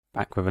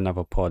Back with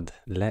another pod.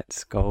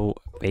 Let's go,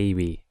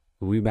 baby.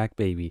 We back,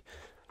 baby.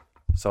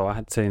 So I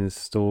had to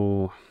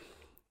install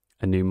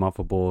a new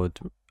motherboard,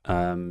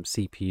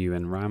 CPU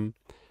and RAM.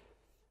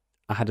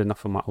 I had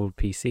enough of my old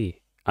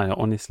PC. I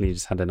honestly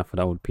just had enough of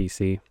the old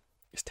PC.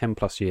 It's 10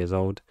 plus years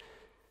old,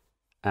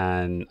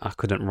 and I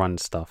couldn't run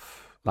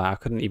stuff. Like, I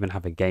couldn't even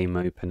have a game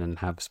open and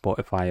have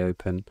Spotify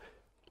open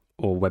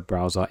or web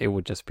browser. It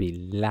would just be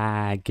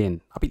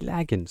lagging. I'll be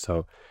lagging.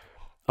 So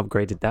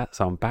upgraded that,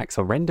 so I'm back.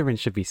 So rendering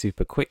should be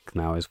super quick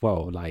now as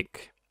well.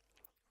 Like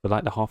for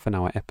like the half an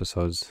hour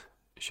episodes,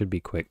 it should be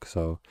quick.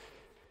 So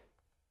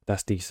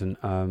that's decent.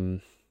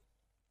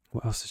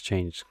 What else has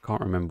changed?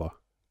 Can't remember,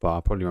 but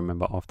I'll probably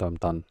remember after I'm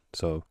done.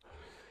 So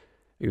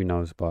who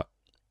knows? But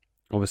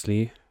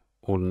obviously,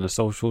 all on the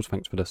socials.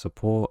 Thanks for the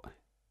support.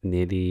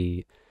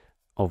 Nearly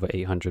over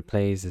 800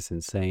 plays. It's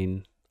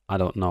insane. I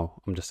don't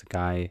know. I'm just a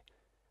guy,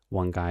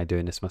 one guy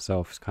doing this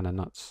myself. It's kind of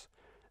nuts.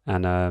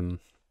 And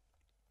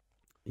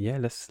yeah,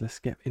 let's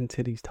get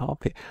into these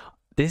topic.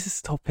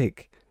 This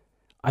topic,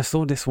 I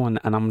saw this one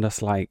and I'm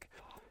just like,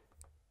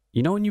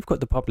 you know, when you've got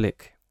the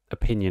public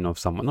opinion of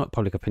someone, not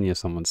public opinion of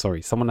someone,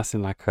 sorry, someone that's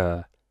in like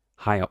a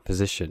high up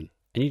position,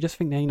 and you just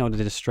think they, you know,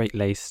 they're just straight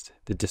laced,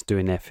 they're just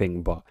doing their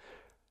thing. But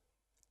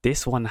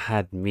this one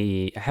had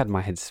my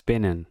head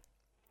spinning.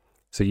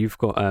 So you've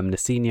got the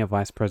senior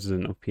vice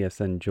president of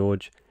PSN,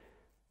 George,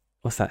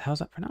 what's that? How's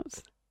that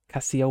pronounced?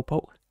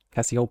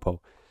 Cacioppo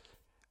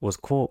was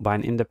caught by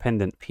an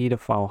independent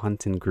paedophile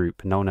hunting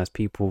group known as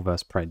People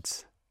vs.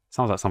 Preds.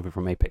 Sounds like something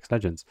from Apex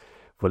Legends.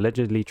 For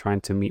allegedly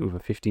trying to meet with a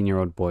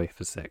 15-year-old boy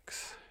for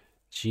sex.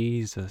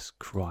 Jesus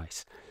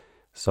Christ.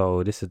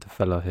 So this is the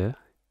fella here.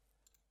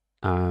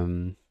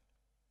 Named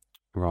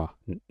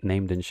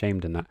and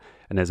shamed and that.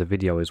 And there's a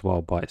video as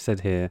well. But it said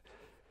here,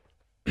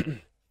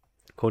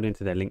 according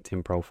to their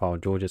LinkedIn profile,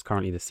 George is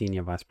currently the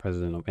senior vice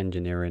president of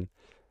engineering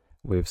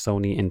with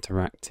Sony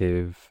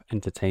Interactive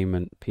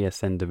Entertainment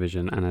PSN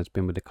division and has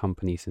been with the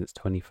company since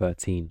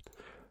 2013.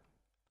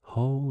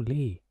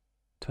 Holy,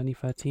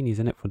 2013, he's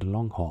in it for the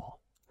long haul.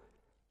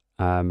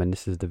 And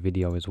this is the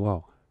video as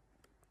well.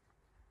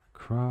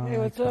 Hey,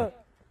 what's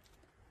up?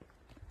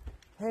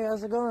 Hey,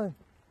 how's it going?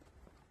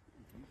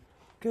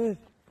 Good.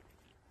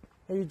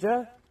 Hey, you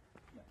Jeff?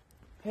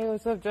 Hey,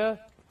 what's up, Jeff?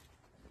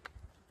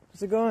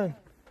 How's it going?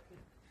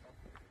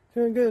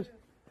 Doing good.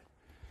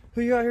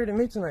 Who you out here to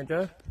meet tonight,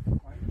 Jeff?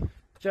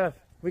 Jeff,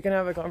 we can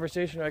have a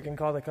conversation or I can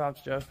call the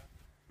cops, Jeff.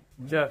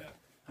 Jeff,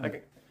 I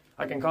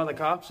can call the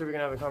cops or we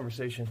can have a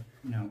conversation.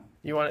 No.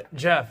 You want it?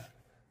 Jeff,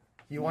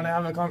 you want to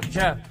have a conversation?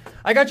 Jeff,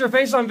 I got your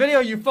face on video,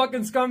 you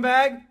fucking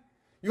scumbag.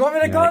 You want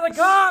me to call the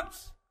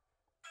cops?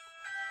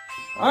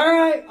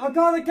 Alright, I'll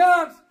call the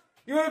cops.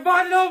 You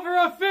invited over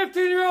a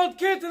 15-year-old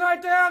kid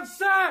tonight to have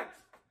sex.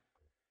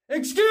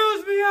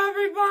 Excuse me,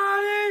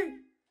 everybody.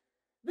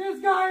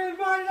 This guy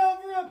invited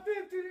over a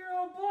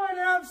 15-year-old boy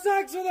to have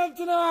sex with him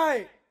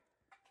tonight.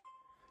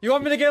 You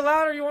want me to get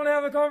loud or you want to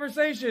have a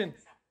conversation?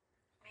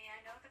 May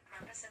I know the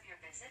purpose of your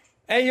visit?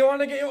 Hey, you want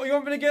me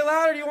to get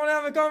loud or do you want to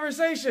have a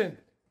conversation?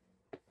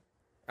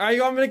 Alright,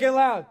 you want me to get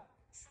loud?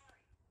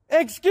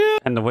 Excuse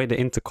And the way the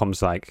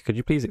intercom's like, could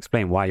you please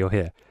explain why you're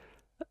here?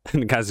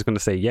 And the guy's just going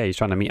to say, yeah, he's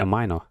trying to meet a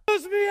minor.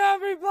 me,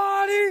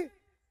 everybody.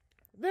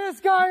 This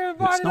guy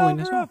invited snowing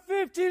as over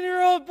well. a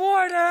 15-year-old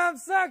boy to have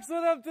sex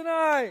with him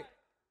tonight.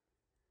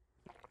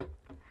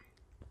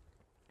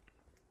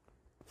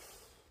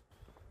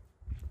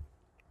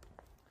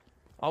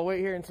 I'll wait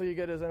here until you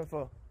get his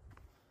info.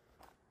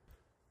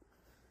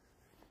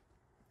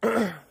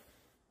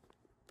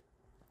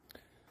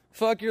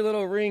 Fuck your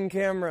little Ring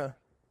camera.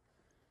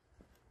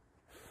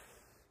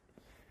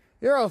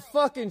 You're a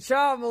fucking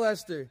child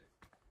molester.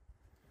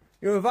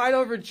 You invite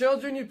over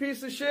children, you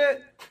piece of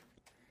shit?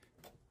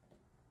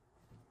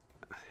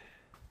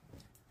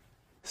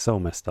 So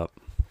messed up.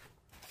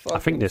 Fucking I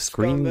think there's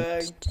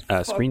scumbag.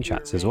 Fuck screen your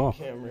chats as Ring well.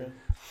 camera.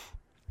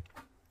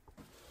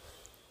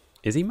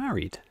 Is he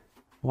married?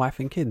 Wife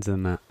and kids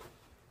and that.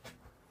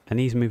 And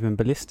he's moving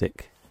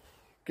ballistic.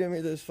 Give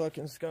me this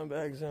fucking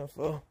scumbag's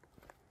info.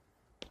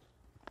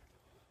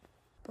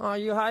 Oh,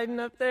 you hiding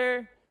up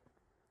there?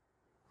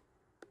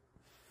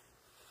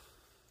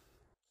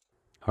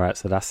 Alright,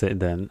 so that's it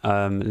then.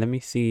 Let me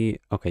see.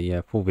 Okay,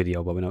 yeah, full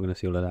video, but we're not going to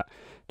see all of that.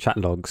 Chat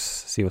logs,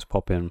 see what's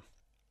popping.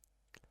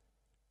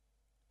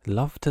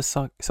 Love to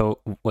suck. So,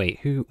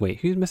 who's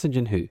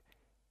messaging who?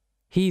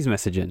 He's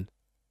messaging.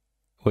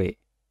 Wait,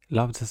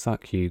 love to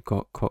suck you,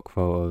 got cock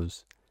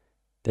photos.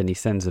 Then he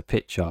sends a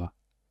picture.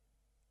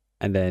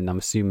 And then I'm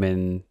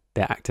assuming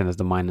they're acting as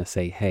the minor,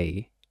 say,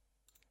 hey.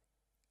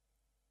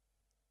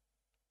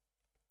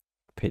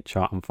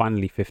 Picture, I'm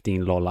finally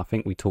 15, lol. I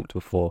think we talked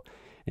before.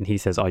 And he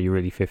says, are you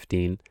really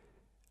 15?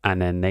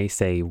 And then they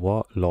say,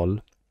 what? Lol.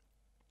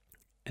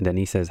 And then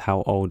he says,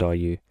 how old are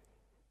you?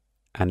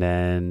 And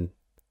then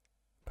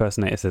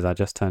personator says, I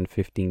just turned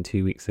 15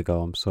 2 weeks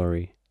ago. I'm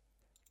sorry.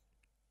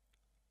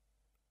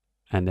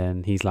 And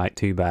then he's like,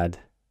 too bad.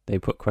 They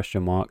put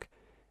question mark.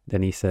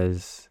 Then he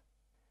says,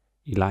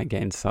 you like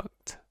getting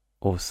sucked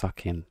or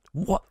sucking.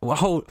 What?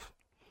 Whoa.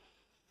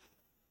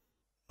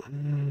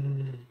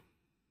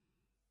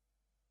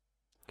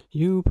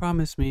 You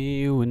promised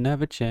me you would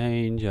never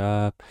change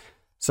up.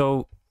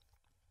 So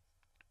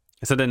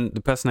then the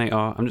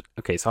impersonator.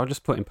 Okay, so I'll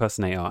just put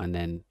impersonator and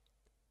then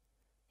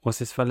what's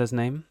this fella's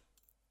name?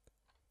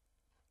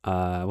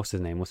 What's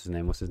his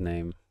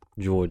name?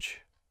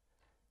 George.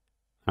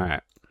 All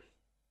right.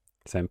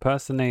 So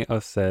impersonator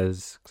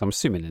says, because I'm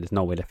assuming there's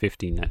no way they're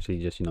 15 actually,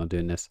 just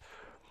doing this.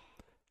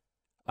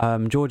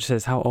 George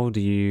says, "How old are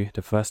you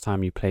the first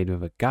time you played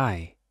with a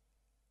guy?"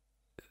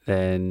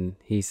 Then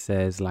he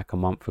says, "Like a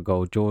month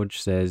ago."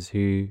 George says,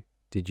 "Who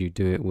did you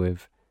do it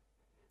with?"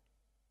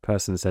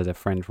 Person says, "A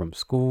friend from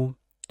school."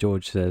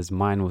 George says,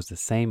 "Mine was the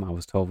same. I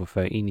was 12 or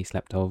 13. He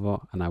slept over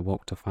and I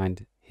woke to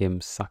find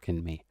him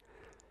sucking me."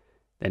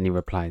 Then he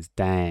replies,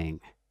 "Dang."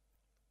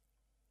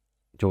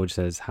 George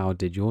says, "How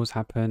did yours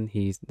happen?"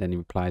 Then he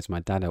replies, "My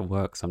dad at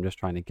work, so I'm just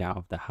trying to get out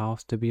of the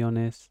house, to be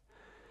honest."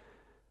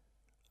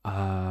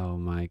 Oh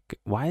my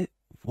god.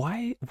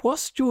 Why?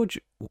 What's George?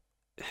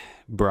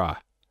 Bruh.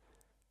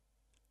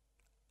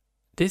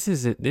 This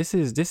is it. This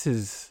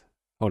is.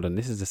 Hold on.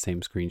 This is the same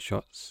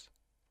screenshots.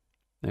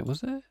 Wait,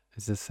 was it?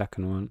 Is the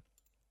second one?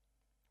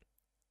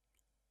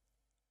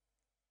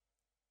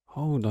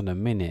 Hold on a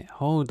minute.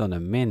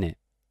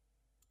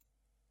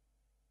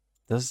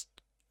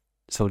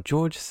 So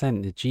George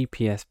sent the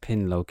GPS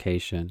pin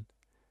location.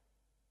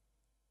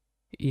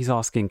 He's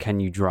asking, "Can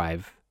you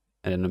drive?"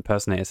 And then the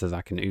impersonator says,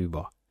 "I can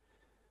Uber."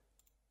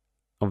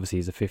 Obviously,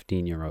 he's a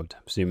 15-year-old.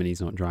 I'm assuming he's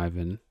not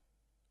driving.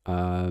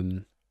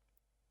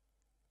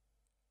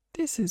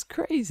 This is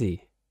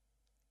crazy.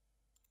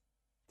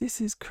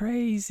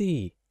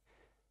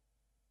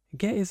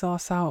 Get his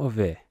ass out of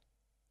it.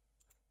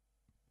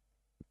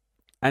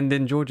 And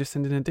then George is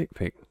sending a dick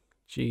pic.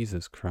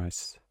 Jesus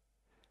Christ.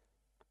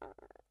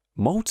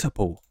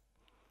 Multiple.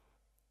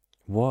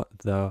 What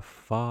the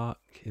fuck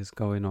is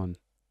going on?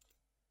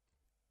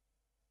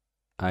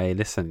 Hey,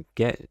 listen,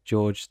 get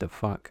George the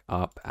fuck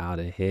up out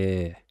of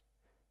here.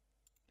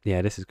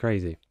 Yeah, this is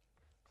crazy.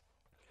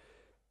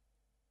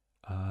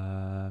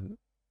 Yeah,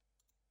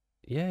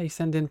 he's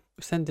sending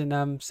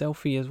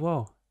selfie as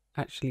well.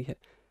 Actually,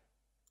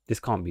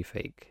 this can't be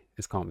fake.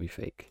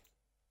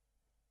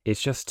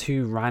 It's just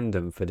too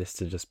random for this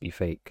to just be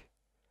fake.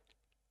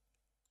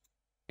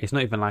 It's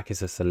not even like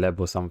it's a celeb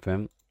or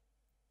something.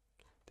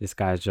 This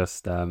guy's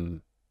just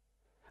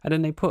and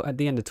then they put at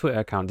the end of the Twitter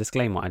account,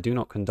 disclaimer: "I do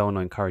not condone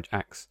or encourage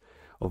acts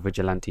of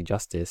vigilante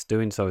justice.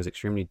 Doing so is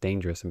extremely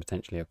dangerous and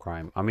potentially a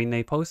crime." I mean,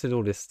 they posted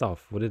all this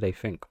stuff. What do they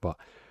think? But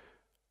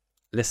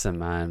listen,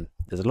 man,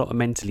 there's a lot of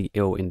mentally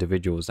ill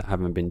individuals that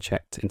haven't been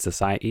checked in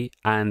society,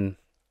 and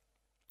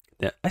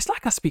it's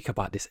like I speak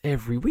about this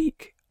every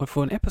week or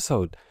for an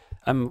episode,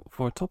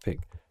 for a topic,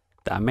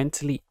 that are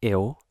mentally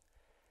ill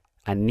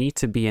and need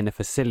to be in a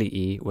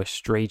facility where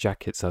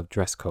straitjackets are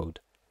dress code.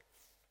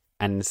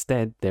 And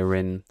instead, they're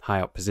in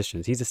high up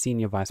positions. He's a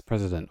senior vice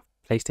president,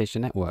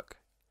 PlayStation Network.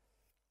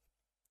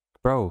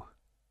 Bro.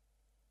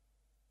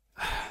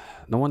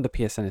 No wonder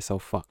PSN is so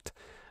fucked.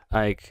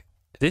 Like,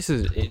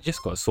 it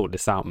just got to sort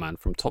this out, man,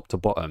 from top to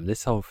bottom.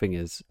 This whole thing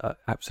is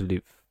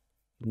absolute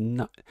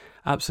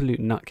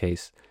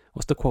nutcase.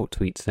 What's the quote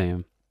tweet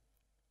saying?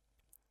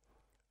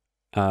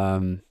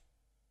 It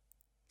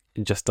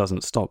just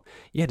doesn't stop.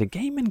 Yeah, the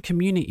gaming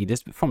community,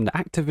 this from the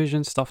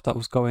Activision stuff that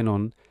was going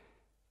on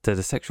to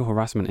the sexual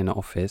harassment in the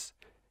office,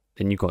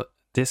 then you got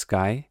this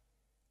guy.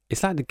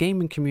 It's like the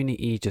gaming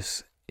community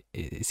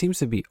it seems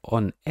to be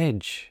on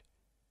edge.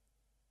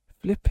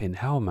 Flipping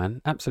hell, man.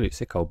 Absolute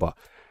sicko. But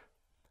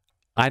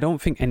I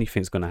don't think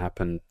anything's going to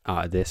happen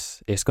out of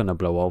this. It's going to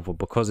blow over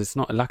because it's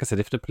not, like I said,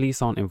 if the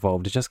police aren't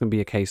involved, it's just going to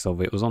be a case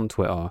of it was on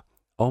Twitter.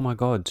 Oh my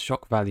God,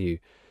 shock value.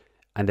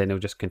 And then it'll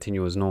just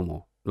continue as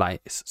normal.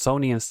 Like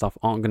Sony and stuff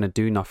aren't going to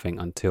do nothing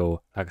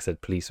until, like I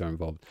said, police are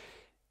involved.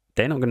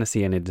 They're not going to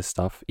see any of this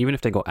stuff. Even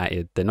if they got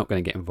added, they're not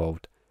going to get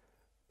involved.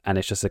 And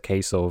it's just a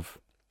case of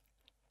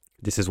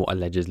this is what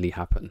allegedly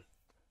happened.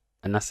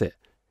 And that's it.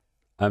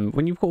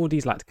 When you've got all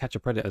these like to catch a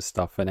predator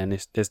stuff and then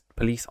there's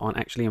police aren't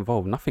actually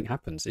involved, nothing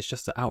happens. It's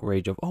just the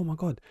outrage of, oh my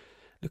God,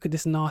 look at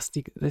this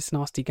nasty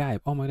guy.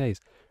 Oh my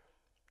days.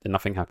 Then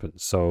nothing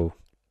happens. So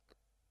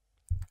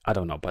I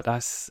don't know, but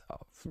that's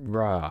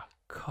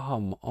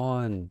come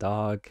on,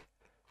 dog.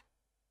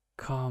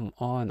 Come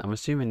on. I'm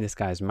assuming this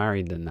guy's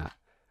married and that.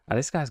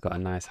 This guy's got a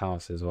nice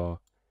house as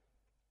well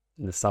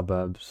in the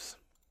suburbs.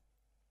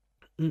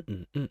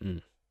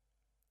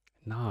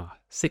 Nah,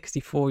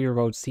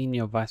 64-year-old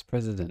senior vice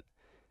president,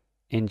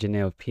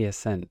 engineer of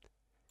PSN,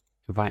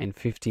 inviting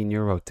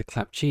 15-year-old to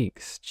clap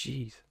cheeks.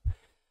 Jeez.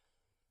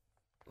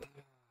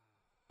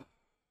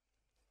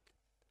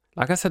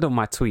 Like I said on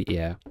my tweet,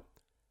 yeah,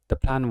 the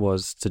plan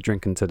was to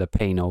drink until the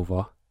pain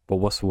over. But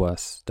what's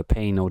worse, the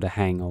pain or the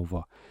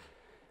hangover?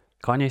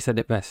 Kanye said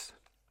it best.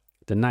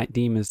 The night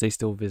demons, they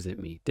still visit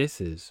me.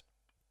 This is,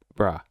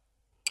 bruh.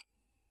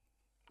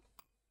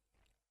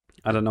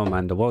 I don't know,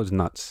 man. The world's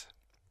nuts.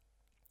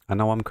 I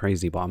know I'm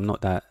crazy, but I'm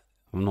not that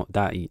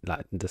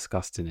like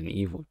disgusting and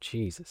evil.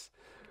 Jesus.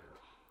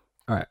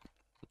 All right.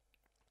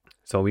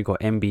 So we got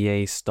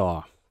NBA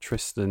star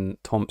Tristan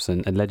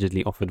Thompson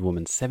allegedly offered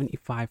woman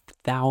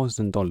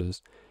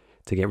 $75,000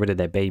 to get rid of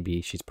their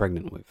baby she's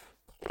pregnant with.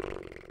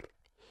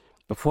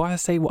 Before I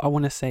say what I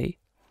want to say,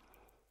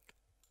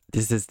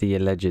 this is the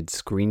alleged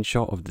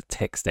screenshot of the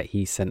text that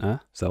he sent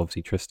her. So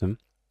obviously Tristan,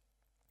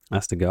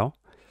 that's the girl.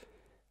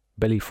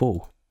 Belly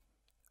full,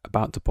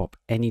 about to pop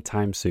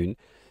anytime soon.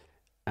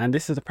 And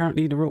this is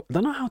apparently the real... I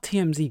don't know how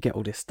TMZ get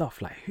all this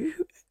stuff. Like, who...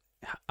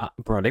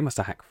 bro, they must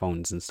have hacked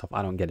phones and stuff.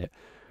 I don't get it.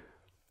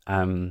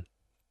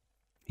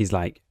 He's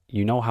like,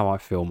 you know how I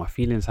feel. My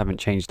feelings haven't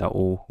changed at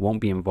all.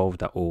 Won't be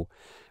involved at all.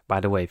 By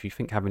the way, if you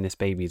think having this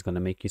baby is going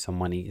to make you some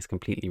money, it's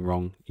completely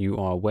wrong. You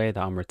are aware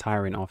that I'm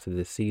retiring after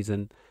this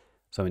season.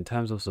 So in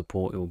terms of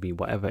support, it will be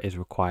whatever is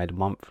required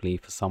monthly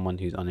for someone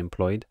who's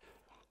unemployed.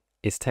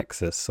 It's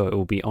Texas, so it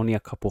will be only a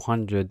couple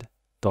 $100.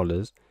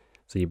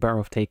 So you're better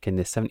off taking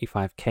this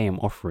 $75K I'm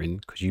offering,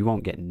 because you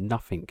won't get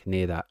nothing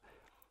near that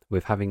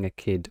with having a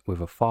kid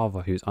with a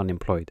father who's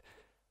unemployed.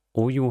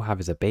 All you will have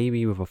is a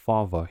baby with a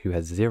father who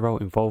has zero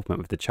involvement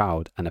with the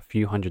child and a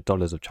few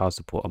 $100s of child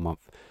support a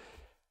month.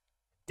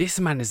 This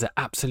man is an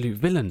absolute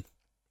villain.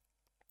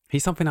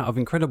 He's something out of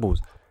Incredibles.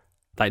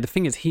 Like, the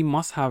thing is, he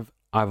must have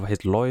either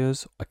his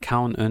lawyers,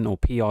 accountant, or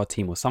PR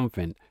team or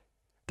something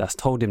that's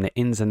told him the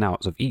ins and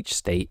outs of each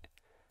state,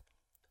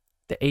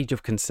 the age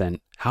of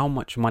consent, how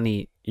much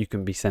money you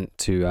can be sent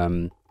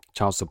to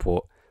child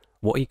support,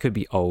 what he could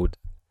be owed.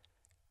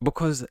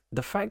 Because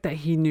the fact that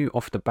he knew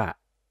off the bat,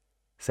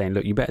 saying,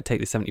 look, you better take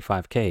the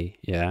 $75K,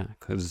 yeah,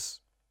 because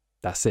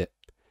that's it.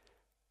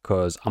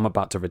 Because I'm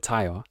about to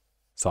retire,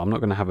 so I'm not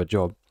going to have a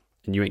job,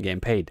 and you ain't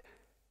getting paid.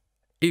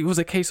 It was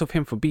a case of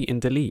him for beating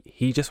Delete.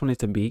 He just wanted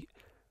to beat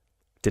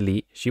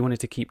Delete. She wanted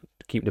to keep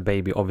the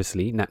baby,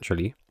 obviously,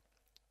 naturally.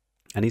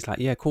 And he's like,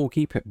 yeah, cool,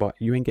 keep it, but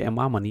you ain't getting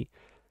my money.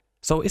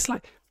 So it's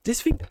like,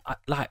 this thing,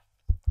 like,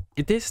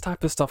 this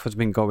type of stuff has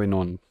been going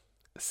on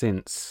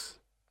since,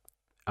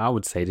 I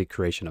would say, the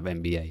creation of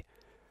NBA.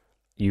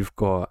 You've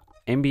got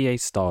NBA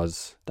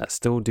stars that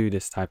still do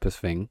this type of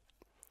thing,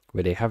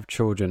 where they have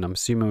children, I'm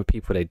assuming with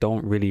people they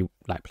don't really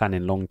like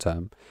planning long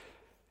term.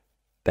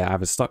 They're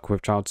either stuck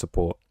with child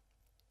support.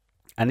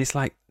 And it's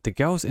like, the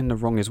girl's in the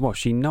wrong as well.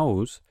 She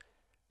knows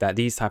that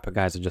these type of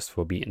guys are just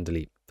for beat and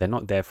delete. They're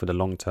not there for the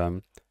long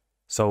term.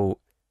 So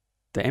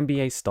the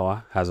NBA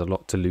star has a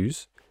lot to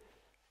lose.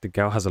 The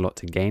girl has a lot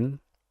to gain.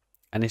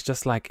 And it's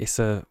just like, it's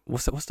a,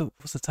 what's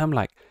the term,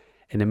 like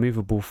an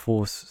immovable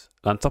force,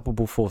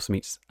 unstoppable force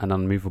meets an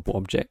unmovable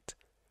object.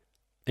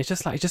 It's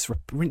just like, just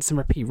rinse and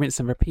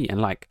repeat.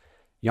 And like,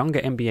 younger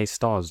NBA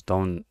stars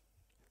don't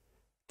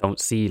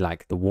see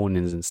like the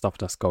warnings and stuff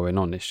that's going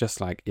on. It's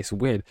just like, it's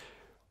weird.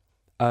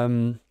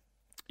 You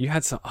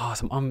had some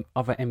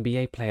other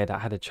NBA player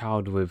that had a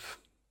child with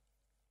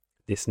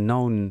this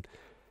known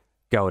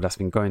girl that's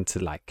been going to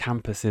like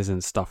campuses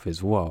and stuff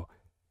as well,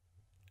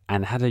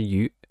 and had a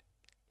youth.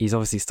 He's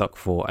obviously stuck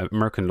for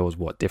American laws.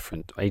 What,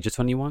 different age of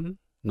 21,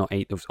 not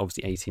 8,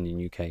 obviously 18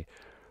 in UK,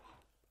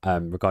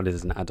 regarded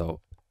as an adult.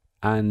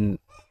 But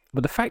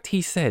the fact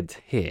he said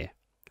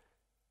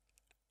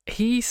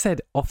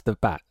off the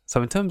bat,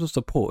 so in terms of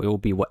support, it will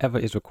be whatever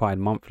is required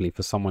monthly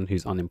for someone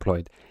who's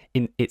unemployed.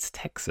 It's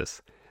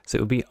Texas, so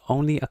it will be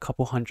only a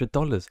couple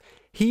 $100.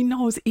 He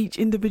knows each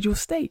individual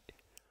state.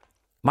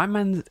 My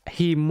man,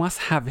 he must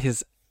have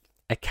his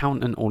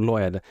accountant or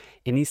lawyer,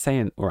 and he's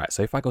saying, all right,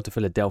 so if I go to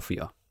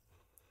Philadelphia,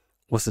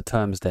 what's the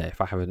terms there? If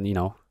I have a, meet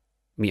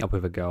up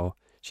with a girl,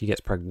 she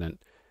gets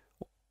pregnant,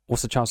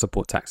 what's the child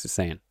support tax is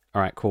saying?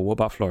 All right, cool. What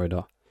about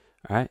Florida?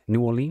 All right, New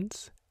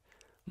Orleans?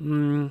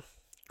 What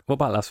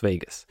about Las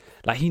Vegas?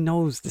 Like, he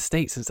knows the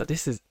states and stuff.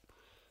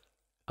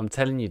 I'm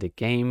telling you, the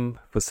game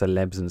for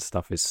celebs and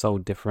stuff is so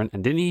different.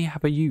 And didn't he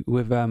have a youth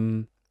with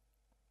one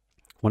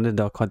of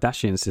the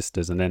Kardashian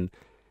sisters, and then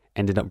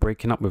ended up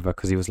breaking up with her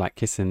because he was like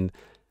kissing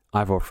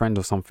either a friend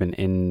or something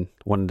in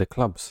one of the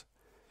clubs?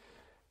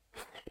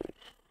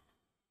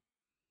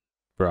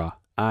 Bruh,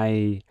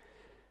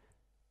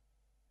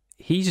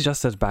 he's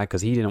just as bad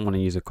because he didn't want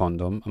to use a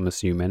condom, I'm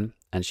assuming.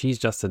 And she's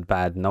just as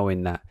bad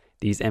knowing that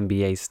these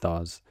NBA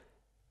stars,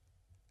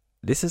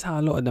 this is how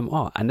a lot of them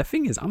are. And the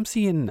thing is, I'm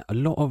seeing a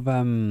lot of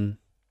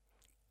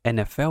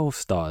NFL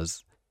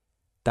stars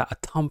that are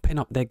thumping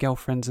up their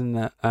girlfriends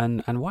and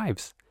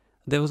wives.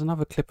 There was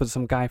another clip of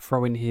some guy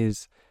throwing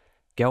his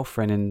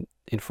girlfriend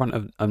in front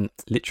of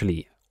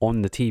literally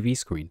on the TV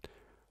screen.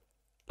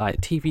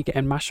 Like, TV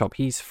getting mashed up,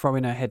 he's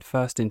throwing her head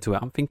first into it.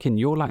 I'm thinking,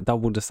 you're like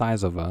double the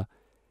size of her,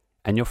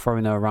 and you're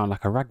throwing her around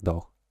like a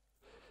ragdoll.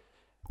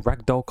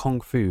 Ragdoll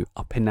kung fu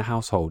up in the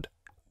household.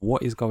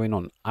 What is going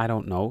on? I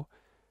don't know.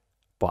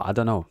 But I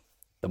don't know.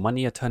 The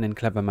money are turning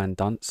clever man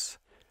dunce,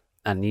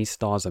 and these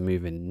stars are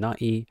moving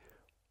nutty.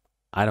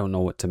 I don't know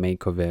what to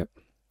make of it.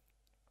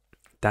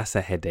 That's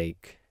a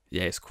headache.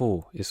 Yeah, it's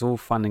cool. It's all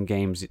fun and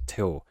games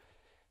till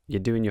you're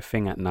doing your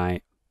thing at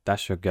night.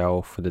 That's your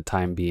girl for the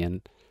time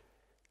being.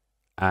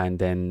 And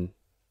then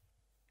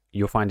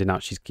you're finding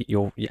out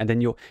you're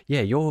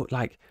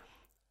like,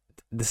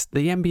 the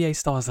NBA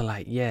stars are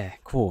like, yeah,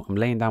 cool, I'm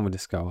laying down with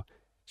this girl.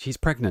 she's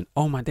pregnant.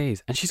 Oh my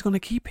days. And she's going to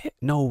keep it?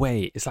 No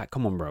way. It's like,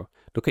 come on, bro.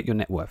 Look at your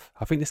net worth.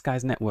 I think this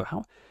guy's net worth.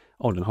 Hold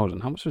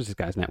on. How much was this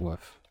guy's net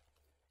worth?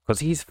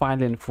 Because he's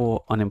filing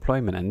for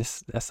unemployment, and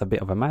that's a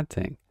bit of a mad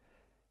thing.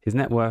 His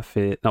net worth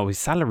his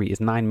salary is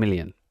 9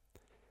 million.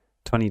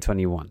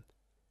 2021.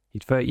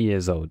 He's 30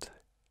 years old.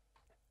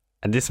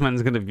 And this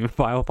man's going to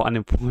file for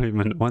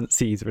unemployment once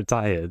he's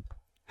retired.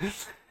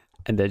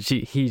 And then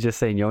he's just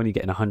saying you're only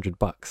getting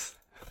 $100.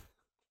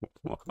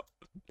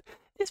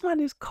 This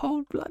man is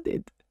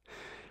cold-blooded.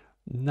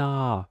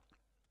 Nah.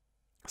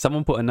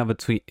 Someone put another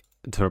tweet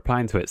to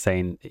replying to it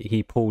saying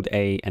he pulled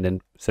and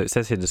then, so it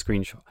says here the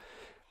screenshot,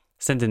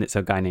 sending it to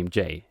a guy named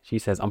Jay. She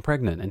says, I'm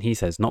pregnant. And he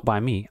says, not by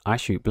me. I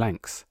shoot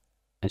blanks.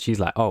 And she's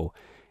like, oh.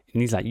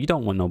 And he's like, you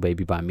don't want no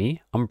baby by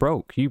me. I'm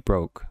broke. You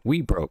broke.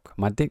 We broke.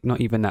 My dick not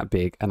even that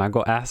big. And I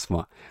got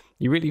asthma.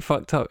 You really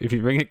fucked up if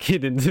you bring a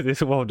kid into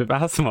this world with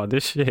asthma.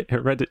 This shit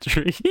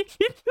hereditary.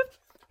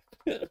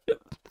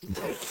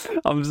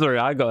 I'm sorry,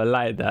 I gotta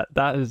like that.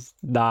 That is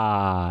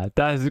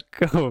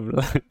cool.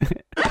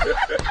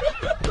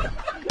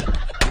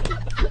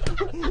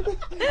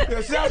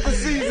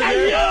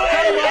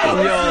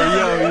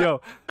 Yo.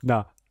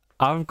 No,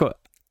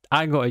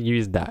 I gotta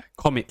use that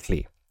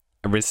comically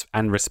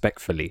and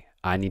respectfully.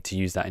 I need to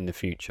use that in the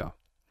future.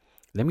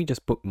 Let me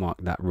just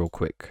bookmark that real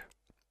quick,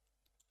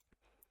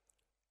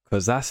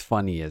 because that's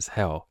funny as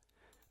hell.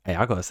 Hey,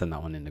 I gotta send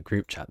that one in the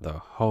group chat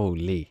though.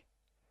 Holy.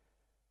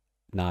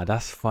 Nah,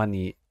 that's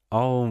funny.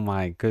 Oh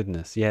my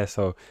goodness. Yeah,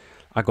 so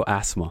I got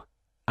asthma.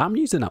 I'm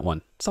using that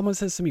one. Someone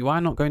says to me, why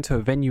not going to a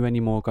venue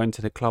anymore, going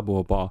to the club or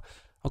a bar?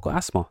 I got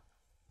asthma.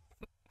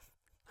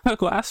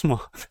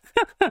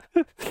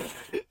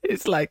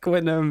 It's like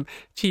when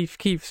Chief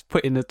Keef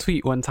put in a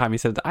tweet one time. He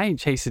said, I ain't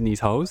chasing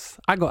these hoes.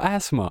 I got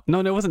asthma.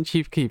 No, it wasn't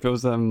Chief Keef. It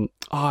was it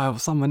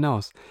was someone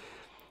else.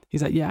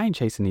 He's like, yeah, I ain't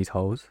chasing these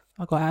hoes.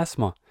 I got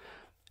asthma.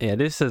 Yeah,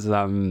 this is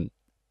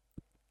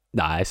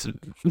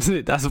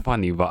that's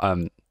funny, but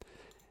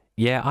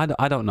yeah,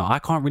 I don't know. I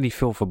can't really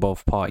feel for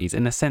both parties.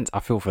 In a sense, I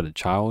feel for the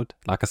child.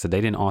 Like I said,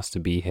 they didn't ask to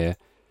be here.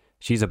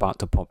 She's about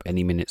to pop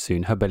any minute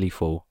soon. Her belly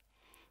full.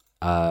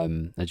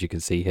 As you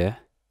can see here,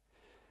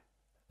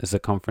 the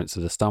circumference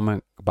of the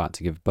stomach, about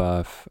to give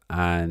birth,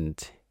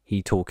 and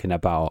he talking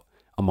about,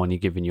 I'm only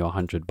giving you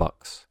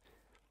 $100.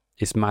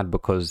 It's mad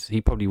because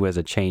he probably wears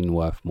a chain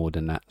worth more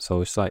than that.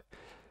 So it's like,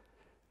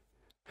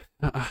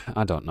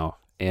 I don't know.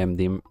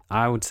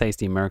 I would say it's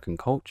the American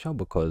culture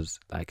because,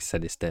 like I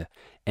said, it's the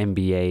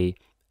NBA,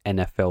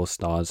 NFL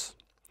stars.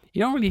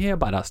 You don't really hear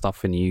about that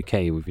stuff in the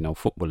UK with,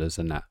 footballers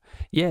and that.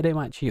 Yeah, they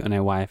might cheat on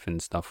their wife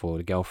and stuff or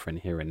the girlfriend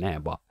here and there,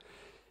 but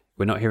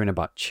we're not hearing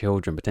about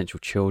potential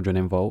children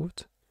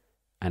involved,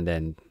 and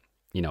then,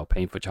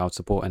 paying for child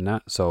support and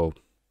that. So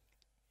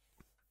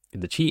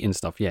the cheating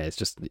stuff, yeah, it's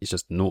just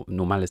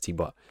normality,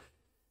 but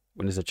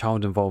when there's a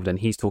child involved and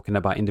he's talking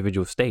about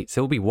individual states,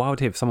 it'll be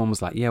wild if someone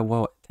was like, yeah,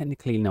 well,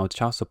 technically,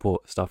 child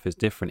support stuff is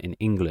different in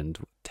England.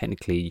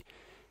 Technically,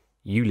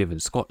 you live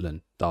in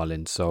Scotland,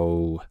 darling,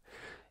 so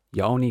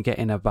you're only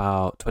getting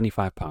about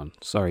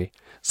 £25. Sorry.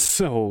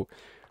 So,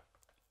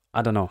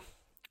 I don't know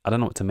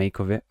what to make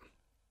of it.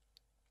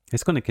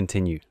 It's going to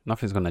continue.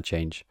 Nothing's going to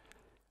change.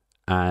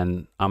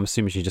 And I'm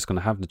assuming she's just going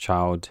to have the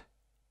child.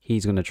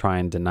 He's going to try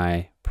and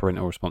deny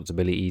parental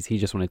responsibilities. He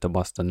just wanted to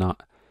bust a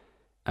nut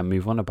and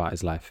move on about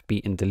his life.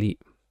 Beat and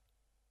delete.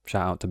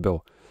 Shout out to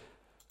Bill.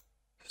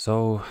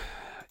 So,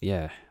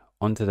 yeah,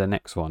 on to the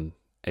next one.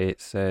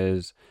 It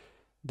says,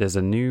 there's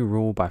a new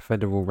rule by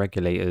federal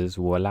regulators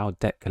will allow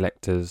debt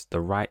collectors the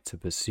right to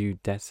pursue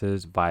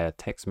debtors via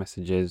text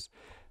messages,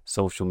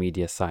 social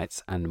media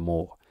sites, and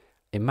more.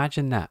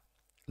 Imagine that.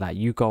 Like,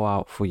 you go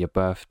out for your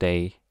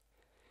birthday,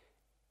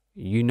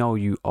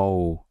 you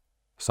owe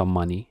some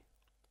money,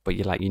 but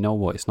you're like, you know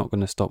what? It's not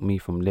going to stop me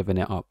from living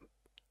it up.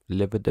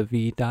 Live the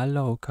vida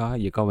loca.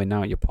 You're going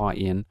out, you're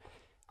partying,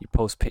 you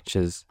post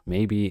pictures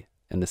maybe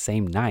in the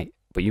same night,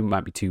 but you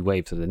might be too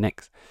waved. So the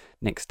next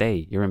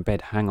day you're in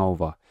bed,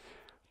 hangover,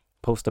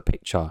 post a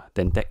picture,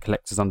 then debt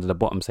collectors under the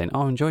bottom saying,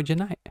 oh, enjoyed your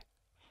night,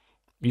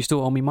 you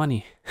still owe me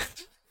money.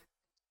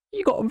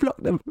 You gotta block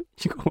them.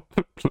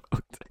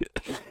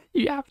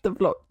 You have to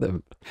block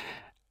them.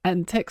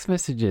 And text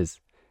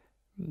messages,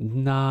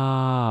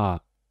 nah,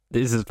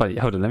 this is funny.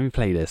 Hold on, let me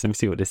play this. Let me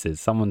see what this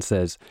is. Someone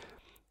says,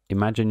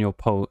 Imagine you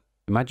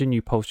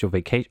post your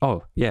vacation.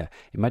 Oh, yeah.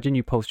 Imagine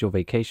you post your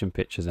vacation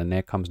pictures and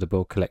there comes the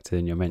bill collector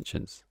in your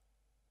mentions.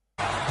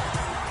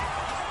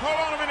 Hold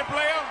on a minute,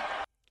 player.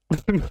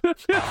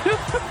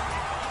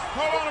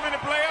 Hold on a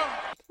minute,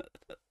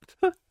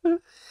 player.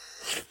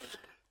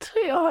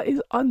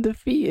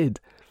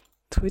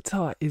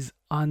 Twitter is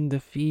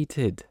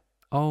undefeated.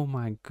 Oh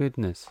my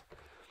goodness.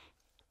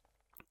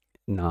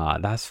 Nah,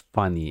 that's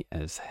funny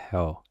as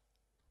hell.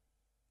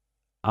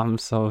 I'm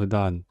so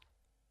done.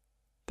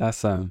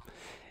 That's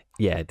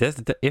yeah,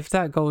 if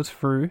that goes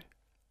through,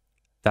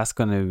 that's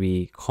gonna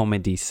be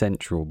Comedy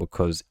Central,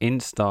 because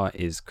Insta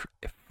is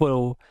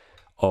full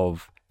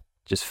of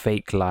just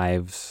fake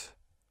lives,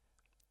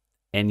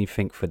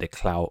 anything for the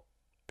clout,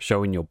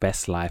 showing your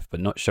best life, but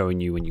not showing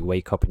you when you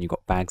wake up and you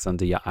got bags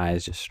under your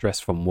eyes, you're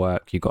stressed from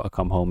work, you got to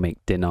come home,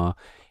 make dinner,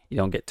 you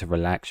don't get to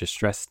relax, you're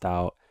stressed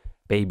out,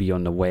 baby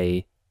on the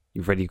way,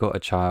 you've already got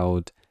a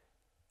child,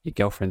 your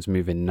girlfriend's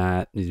moving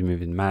mad,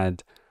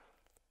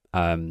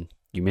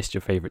 you missed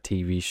your favorite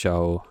TV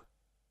show,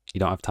 you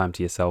don't have time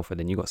to yourself, and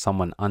then you got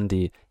someone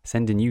under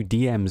sending you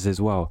DMs as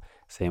well,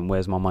 saying,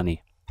 where's my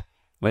money?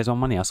 Where's my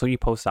money? I saw you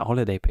post that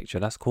holiday picture,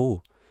 that's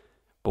cool,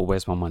 but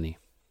where's my money?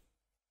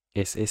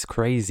 It's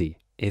crazy.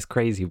 It's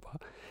crazy,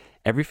 but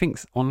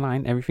everything's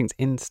online, everything's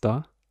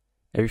Insta,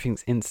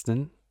 everything's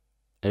instant,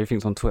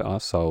 everything's on Twitter.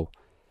 So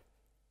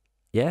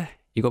yeah,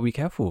 you gotta be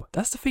careful.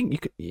 That's the thing.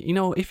 You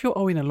know, if you're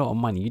owing a lot of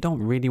money, you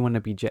don't really want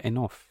to be jetting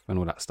off and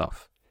all that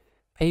stuff.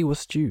 Pay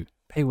what's due.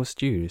 Pay what's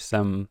due.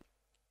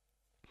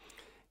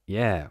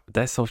 Yeah,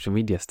 their social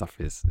media stuff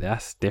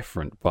that's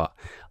different. But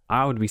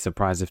I would be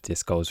surprised if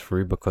this goes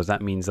through, because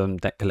that means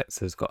debt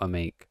collectors got to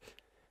make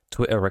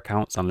Twitter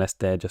accounts unless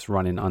they're just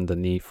running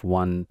underneath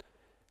one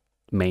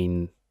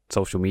main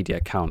social media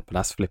account. But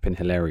that's flipping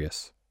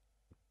hilarious.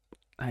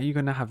 How are you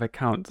gonna have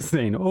accounts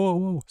saying, oh,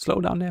 whoa,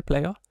 slow down there,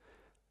 player,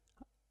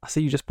 I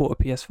see you just bought a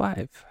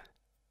PS5,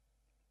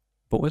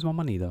 but where's my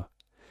money though?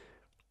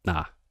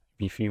 Nah,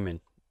 be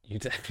fuming.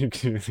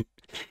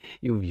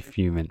 You'll be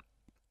fuming.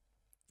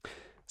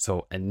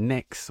 So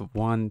next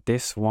one,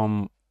 this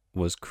one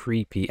was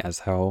creepy as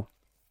hell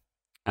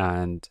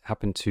and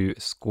happened to a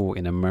school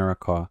in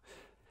America.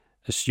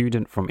 A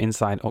student from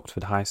inside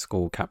Oxford High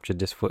School captured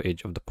this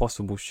footage of the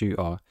possible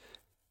shooter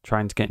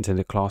trying to get into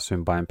the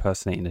classroom by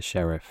impersonating the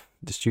sheriff.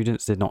 The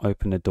students did not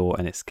open the door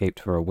and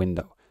escaped through a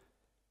window.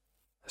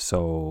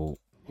 So,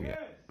 yeah.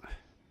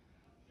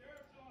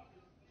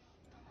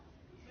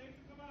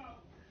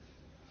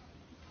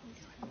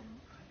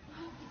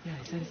 Yeah,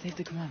 he said it's safe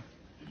to come out.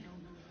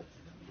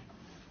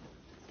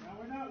 Now,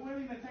 we're not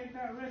willing to take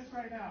that risk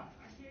right now.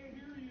 I can't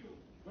hear you.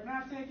 We're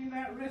not taking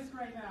that risk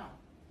right now.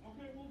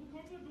 Okay, well,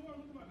 come to the door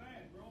and look at my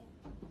bag, bro.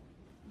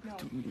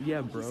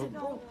 Yeah,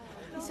 bro.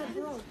 He said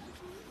bro.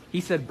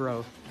 He said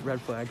bro.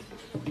 Red flag.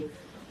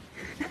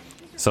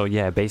 So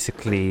yeah,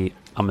 basically,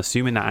 I'm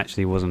assuming that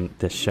actually wasn't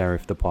the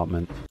sheriff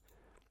department.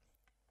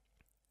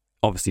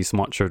 Obviously,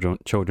 smart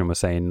children were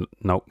saying,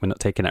 nope, we're not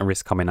taking that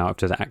risk coming out if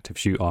there's an active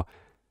shooter.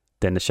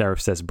 Then the sheriff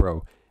says,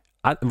 bro.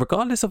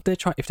 Regardless of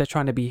if they're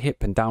trying to be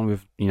hip and down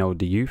with, you know,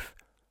 the youth,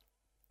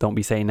 don't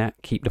be saying that.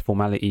 Keep the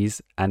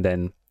formalities. And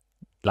then,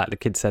 like the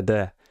kid said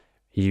there,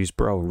 he used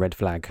bro, red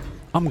flag.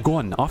 I'm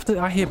gone.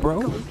 After I hear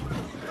bro,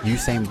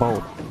 Usain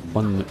Bolt.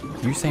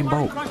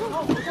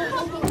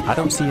 I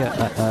don't see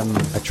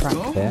a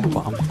track there,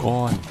 but I'm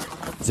gone.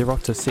 0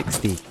 to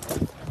 60.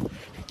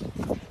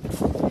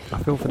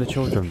 I feel for the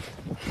children.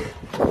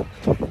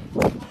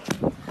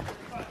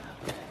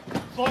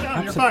 Slow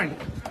down, you're fine.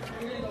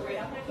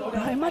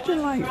 Now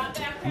imagine like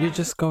you're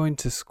just going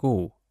to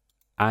school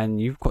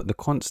and you've got the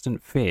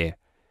constant fear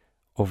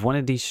of one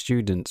of these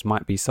students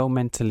might be so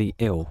mentally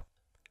ill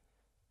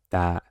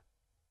that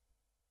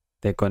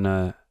they're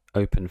gonna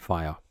open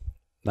fire,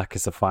 like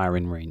it's a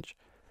firing range.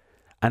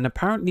 And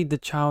apparently the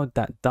child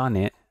that done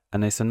it,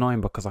 and it's annoying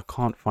because I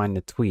can't find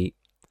the tweet.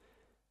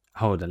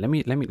 Hold on, let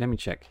me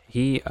check.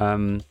 He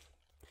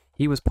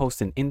was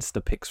posting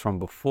Insta pics from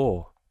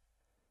before,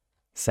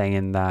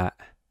 saying that.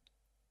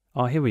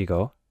 Oh, here we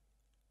go.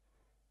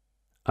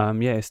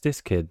 Yeah, it's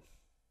this kid.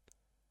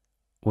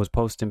 Was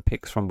posting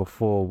pics from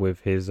before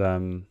with his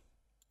I'm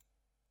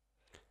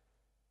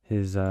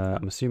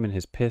assuming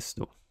his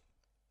pistol.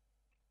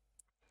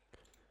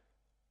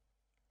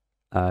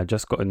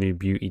 Just got a new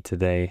beauty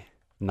today.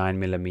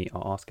 9mm.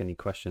 Ask any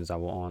questions, I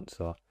will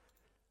answer.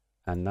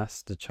 And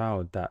that's the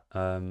child that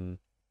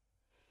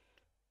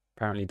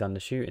apparently done the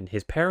shooting.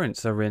 His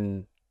parents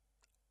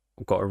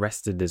got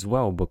arrested as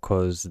well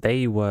because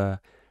they were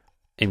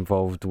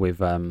involved with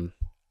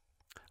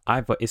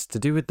either it's to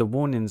do with the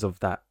warnings of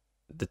that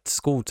the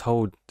school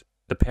told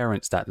the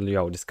parents that,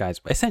 yo, this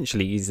guy's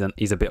essentially he's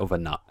a bit of a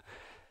nut,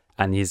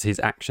 and his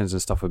actions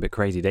and stuff were a bit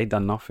crazy. They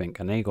done nothing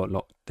and they got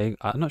locked.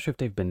 I'm not sure if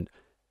they've been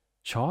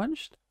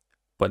charged,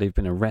 but they've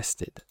been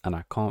arrested, and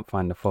I can't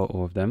find a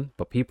photo of them.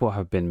 But people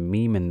have been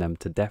memeing them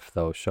to death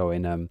though,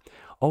 showing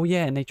oh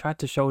yeah, and they tried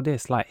to show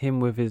this, like him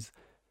with his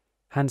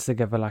hands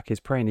together like he's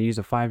praying. They use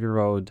a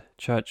 5-year-old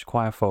church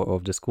choir photo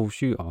of the school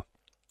shooter.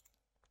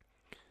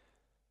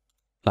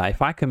 Like,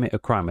 if I commit a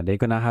crime, are they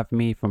gonna have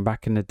me from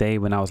back in the day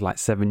when I was like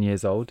 7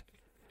 years old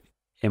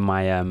in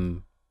my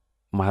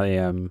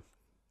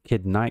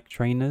kid Nike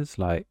trainers,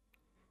 like,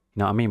 you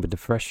know what I mean, with the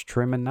fresh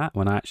trim and that,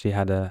 when I actually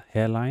had a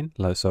hairline?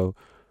 Like, so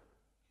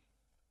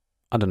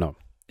I don't know.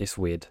 It's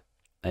weird.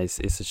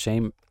 It's a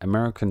shame.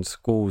 American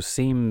schools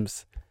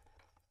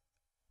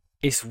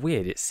it's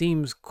weird. It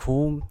seems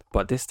cool,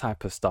 but this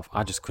type of stuff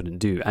I just couldn't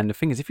do. And the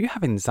thing is, if you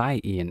have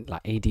anxiety and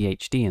like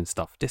ADHD and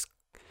stuff, this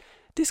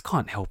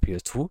can't help you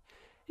at all.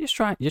 You're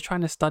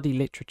trying to study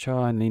literature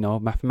and, you know,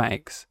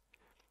 mathematics.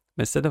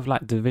 Instead of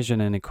like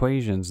division and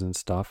equations and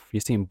stuff,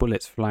 you're seeing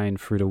bullets flying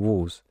through the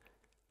walls.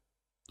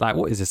 Like,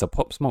 what is this, a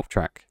Pop Smoke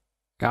track?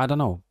 I don't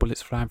know.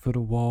 Bullets flying through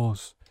the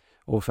walls.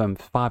 Or from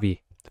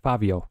Fabi.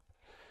 Fabio.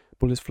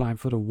 Bullets flying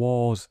through the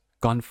walls.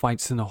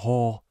 Gunfights in the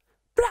hall.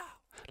 Blah!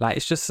 Like,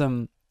 it's just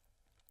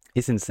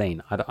it's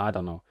insane. I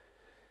don't know.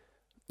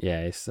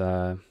 Yeah, it's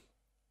I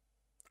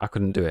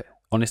couldn't do it.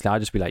 Honestly, I'd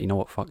just be like, you know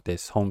what, fuck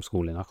this.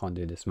 Homeschooling, I can't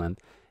do this, man.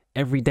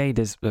 Every day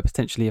there's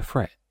potentially a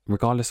threat,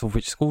 regardless of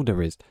which school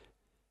there is.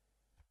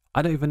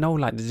 I don't even know,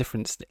 like, the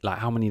difference, like,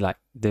 how many, like,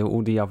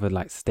 all the other,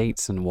 like,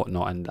 states and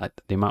whatnot, and, like,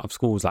 the amount of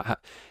schools, like,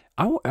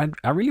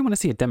 I really want to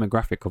see a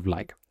demographic of,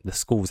 like, the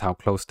schools, how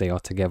close they are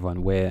together,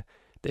 and where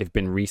there have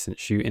been recent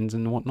shootings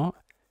and whatnot.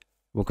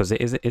 Because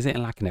is it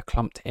like in a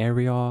clumped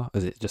area?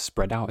 Is it just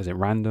spread out? Is it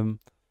random?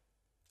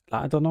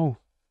 Like, I don't know.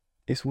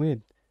 It's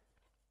weird.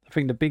 I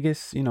think the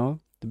biggest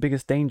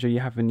danger you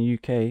have in the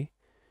UK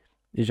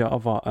is your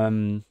other,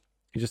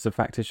 just the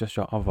fact it's just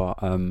your other,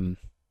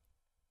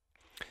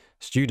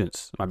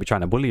 students might be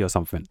trying to bully or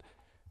something.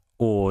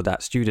 Or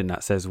that student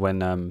that says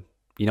when,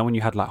 when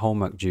you had, like,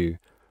 homework due,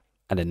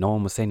 and then no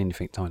one was saying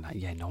anything, telling, like,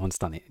 yeah, no one's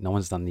done it. No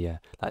one's done the,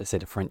 like they say,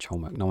 the French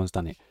homework. No one's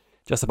done it.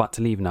 Just about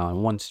to leave now,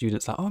 and one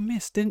student's like, oh,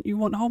 miss, didn't you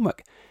want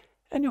homework?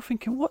 And you're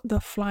thinking, what the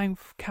flying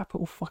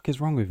capital fuck is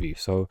wrong with you?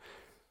 So,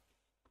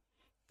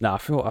 I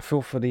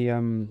feel for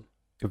the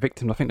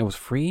victims. I think there was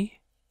 3.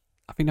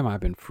 I think there might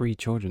have been 3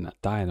 children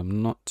that died.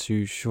 I'm not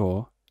too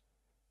sure,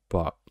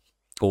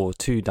 or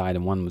 2 died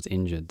and 1 was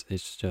injured.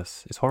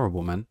 It's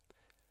horrible, man.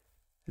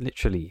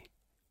 Literally,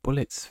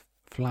 bullets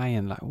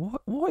flying. Like,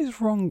 what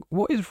is wrong?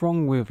 What is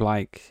wrong with,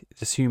 like,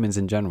 just humans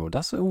in general?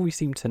 That's all we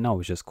seem to know,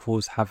 is just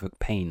cause havoc,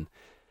 pain.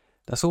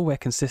 That's all we're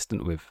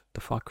consistent with,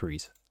 the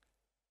fuckeries.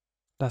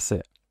 That's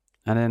it.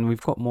 And then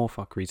we've got more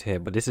fuckeries here,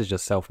 but this is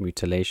just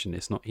self-mutilation.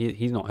 It's not,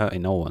 he's not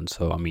hurting no one.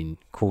 So, I mean,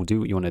 cool,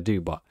 do what you want to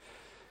do, but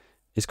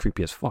it's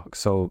creepy as fuck.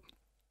 So,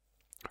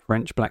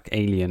 French black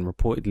alien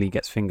reportedly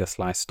gets finger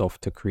sliced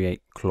off to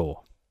create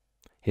claw.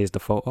 Here's the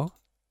photo.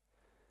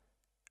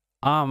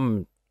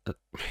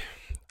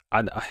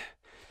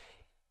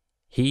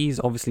 He's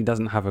obviously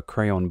doesn't have a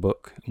crayon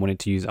book, wanted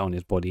to use it on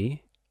his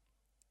body.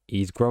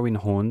 He's growing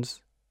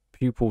horns,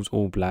 pupils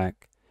all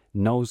black,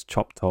 nose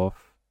chopped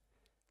off,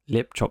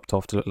 lip chopped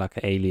off to look like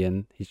an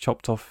alien. He's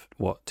chopped off,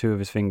 2 of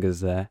his fingers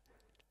there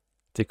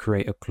to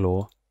create a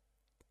claw.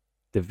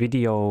 The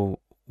video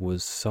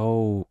was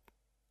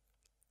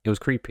it was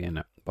creepy,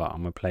 innit? But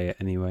I'm going to play it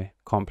anyway.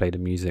 Can't play the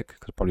music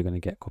because I'm probably going to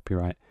get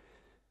copyright.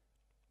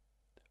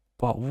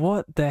 But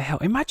what the hell?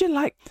 Imagine,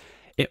 like,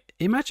 I'll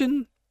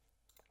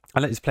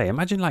let this play.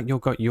 Imagine, like,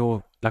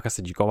 like I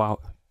said, you go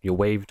out, you're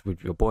waved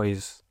with your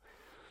boys.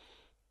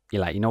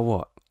 You're like, you know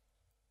what?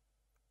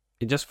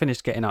 You just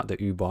finished getting out the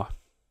Uber.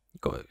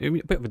 Got a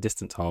bit of a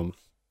distance home.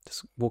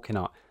 Just walking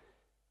out.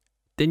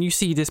 Then you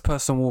see this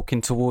person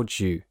walking towards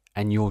you,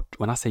 and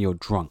when I say you're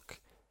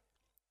drunk,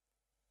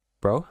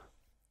 bro,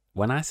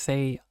 when I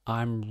say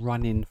I'm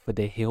running for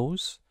the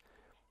hills,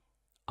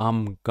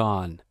 I'm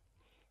gone.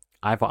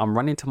 Either I'm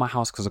running to my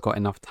house because I've got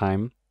enough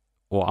time,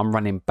 or I'm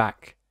running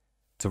back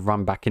to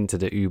run back into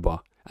the Uber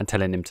and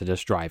telling him to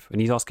just drive. And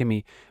he's asking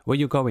me, where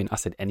you going? I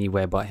said,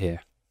 anywhere but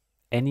here.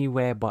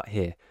 Anywhere but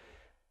here.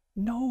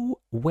 No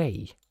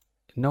way.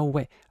 No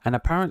way. And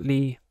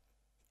apparently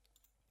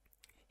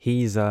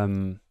he's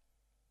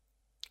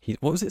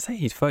what was it say?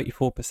 He's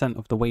 34%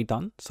 of the way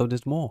done. So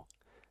there's more.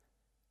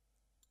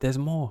 There's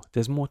more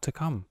to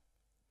come.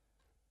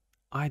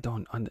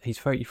 He's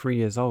 33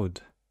 years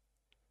old.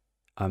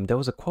 There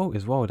was a quote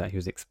as well that he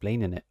was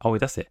explaining it. Oh,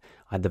 that's it.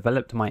 I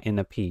developed my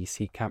inner peace.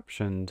 He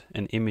captioned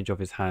an image of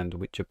his hand,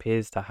 which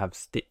appears to have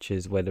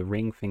stitches where the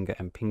ring finger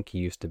and pinky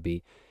used to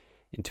be.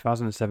 In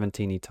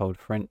 2017, he told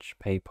French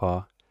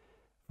paper,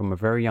 from a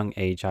very young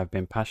age, I've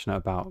been passionate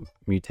about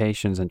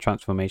mutations and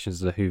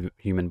transformations of the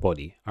human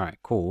body. All right,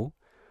 cool.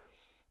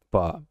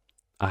 But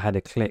I had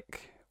a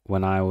click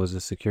when I was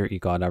a security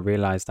guard. I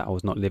realized that I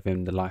was not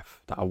living the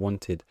life that I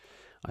wanted.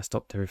 I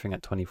stopped everything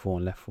at 24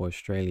 and left for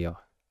Australia.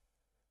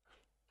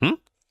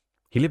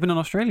 He living in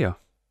Australia?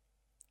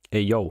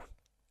 Hey, yo.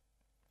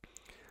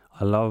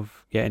 I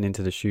love getting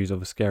into the shoes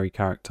of a scary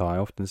character. I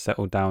often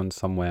settle down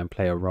somewhere and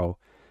play a role,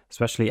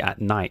 especially at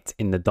night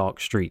in the dark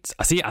streets.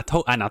 I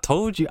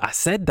told you, I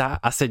said that.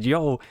 I said,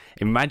 yo,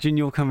 imagine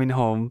you're coming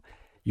home,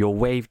 you're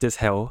waved as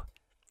hell,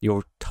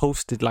 you're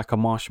toasted like a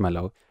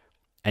marshmallow,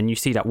 and you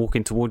see that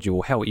walking towards you,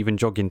 or hell, even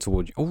jogging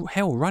towards you. Oh,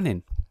 hell,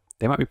 running.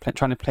 They might be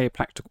trying to play a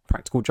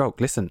practical joke.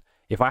 Listen,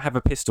 if I have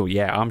a pistol,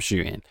 yeah, I'm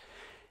shooting.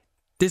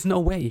 There's no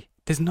way.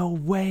 There's no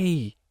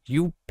way.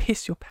 You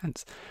piss your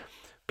pants.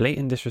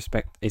 Blatant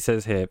disrespect. It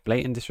says here,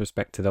 blatant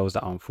disrespect to those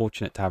that are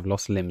unfortunate to have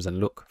lost limbs and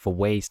look for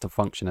ways to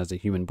function as a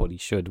human body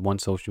should. One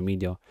social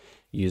media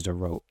user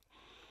wrote,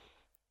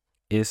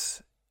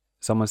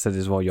 someone said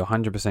as well, you're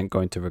 100%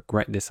 going to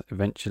regret this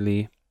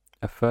eventually.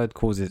 A third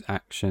calls his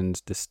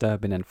actions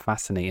disturbing and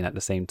fascinating at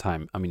the same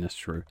time. I mean, that's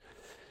true.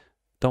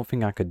 Don't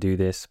think I could do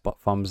this, but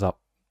thumbs up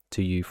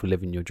to you for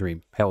living your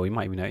dream. Hell, you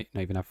might not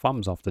even have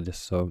thumbs after this.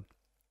 So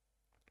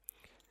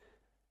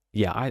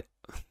yeah,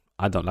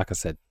 I don't, like I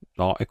said,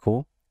 the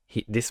article,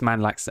 this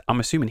man I'm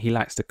assuming he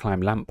likes to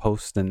climb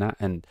lampposts and that,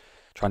 and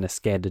trying to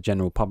scare the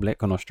general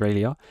public on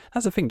Australia.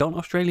 That's the thing, don't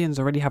Australians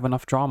already have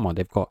enough drama?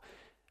 They've got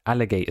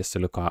alligators to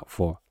look out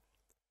for,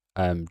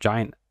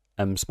 giant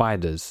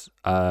spiders,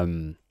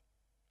 okay,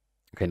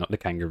 not the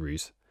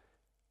kangaroos,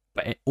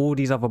 but all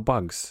these other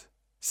bugs,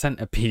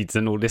 centipedes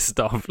and all this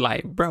stuff.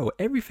 Like, bro,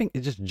 everything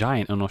is just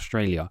giant in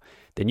Australia.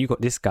 Then you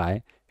got this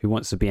guy who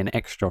wants to be an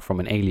extra from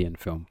an alien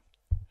film.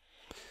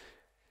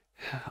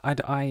 I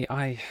don't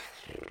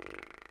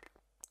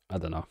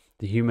know.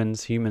 The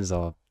humans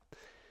are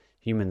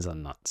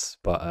nuts.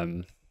 But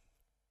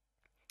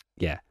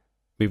yeah.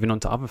 Moving on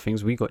to other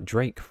things, we got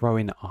Drake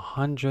throwing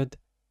 $1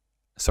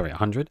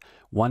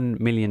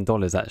 million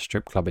at a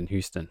strip club in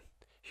Houston.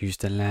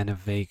 Houston, land of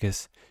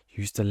Vegas.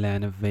 Houston,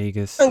 land of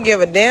Vegas. Don't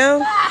give a damn.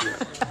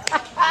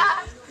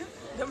 That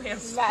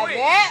was funny.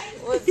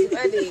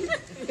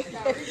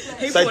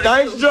 Say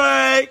thanks,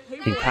 Drake.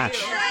 In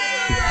cash.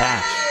 In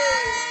cash.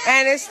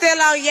 And it's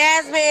still on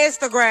Yasmin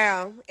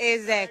Instagram.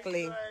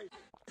 Exactly.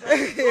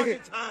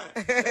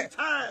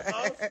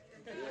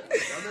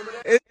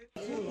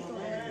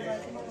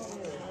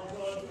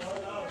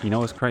 You know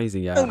what's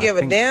crazy? Yeah. Don't give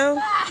a damn.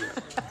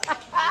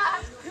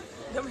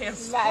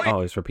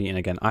 Oh, it's repeating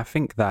again. I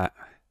think that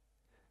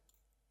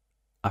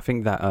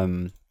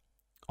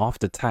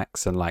after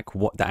tax and like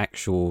what the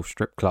actual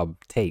strip club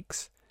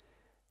takes,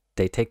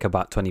 they take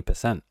about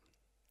 20%,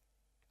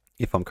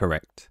 if I'm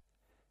correct.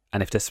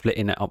 And if they're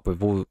splitting it up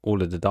with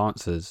all of the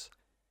dancers,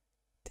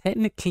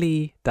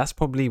 technically that's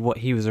probably what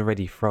he was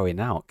already throwing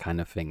out, kind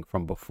of thing,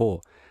 from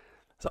before.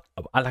 So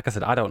like I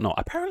said, I don't know.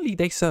 Apparently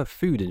they serve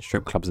food in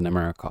strip clubs in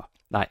America,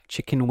 like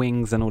chicken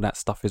wings and all that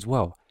stuff as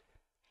well.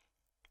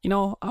 You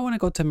know, I want to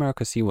go to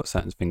America, see what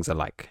certain things are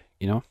like,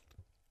 you know?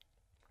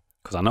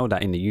 Because I know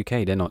that in the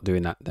UK, they're not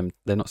doing that.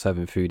 They're not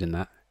serving food in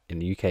the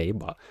UK,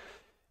 but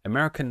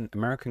American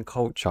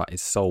culture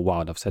is so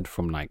wild. I've said,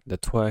 from like the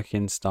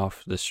twerking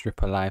stuff, the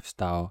stripper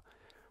lifestyle,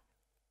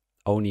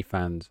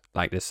 OnlyFans,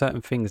 like there's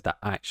certain things that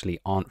actually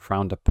aren't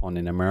frowned upon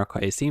in America.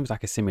 It seems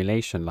like a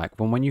simulation. Like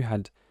when you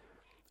had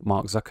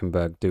Mark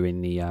Zuckerberg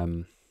doing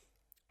the,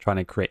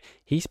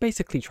 he's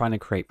basically trying to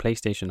create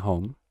PlayStation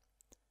Home,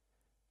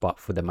 but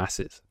for the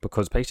masses,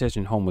 because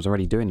PlayStation Home was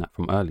already doing that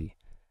from early.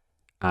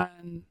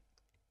 And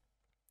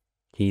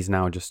he's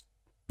now just,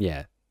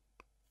 yeah.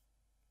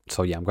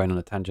 So yeah, I'm going on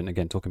a tangent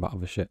again, talking about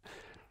other shit.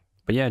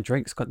 But yeah,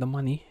 Drake's got the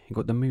money. He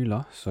got the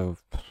moolah. So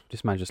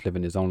this man just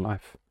living his own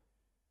life.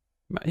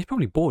 He's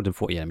probably bored and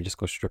thought, yeah, let me just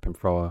go stripping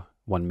for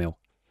 $1 million.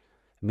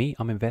 Me,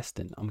 I'm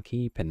investing. I'm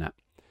keeping that.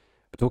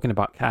 But talking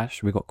about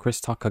cash, we got Chris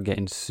Tucker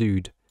getting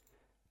sued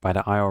by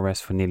the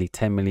IRS for nearly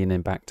 $10 million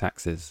in back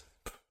taxes.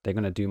 They're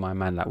going to do my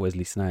man like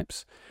Wesley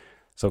Snipes.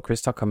 So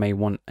Chris Tucker may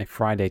want a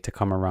Friday to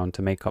come around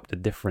to make up the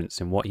difference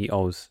in what he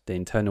owes the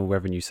Internal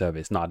Revenue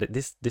Service. Nah,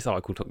 this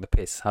article took the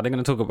piss. How are they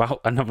going to talk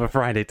about another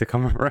Friday to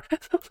come around?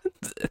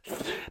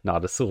 Nah,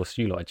 the source,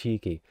 you lot are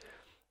cheeky.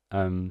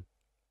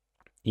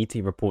 ET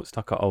reports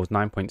Tucker owes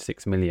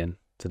 $9.6 million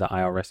to the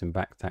IRS in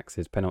back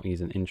taxes,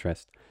 penalties and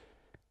interest.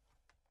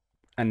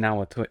 And now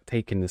we're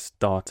taking the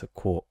Star to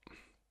court.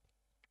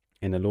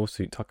 In a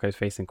lawsuit, Tucker is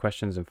facing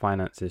questions and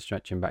finances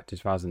stretching back to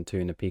 2002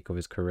 in the peak of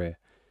his career.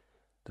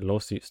 The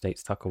lawsuit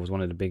states Tucker was one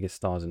of the biggest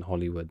stars in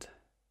Hollywood.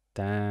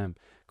 Damn.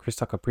 Chris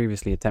Tucker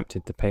previously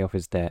attempted to pay off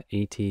his debt.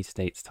 ET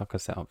states Tucker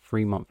set up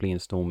 3 monthly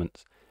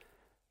installment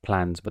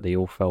plans, but they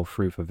all fell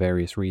through for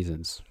various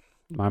reasons.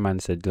 My man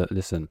said,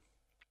 listen,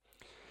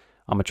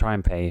 I'm going to try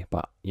and pay,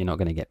 but you're not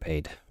going to get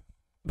paid.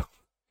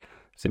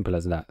 Simple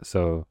as that.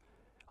 So,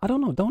 I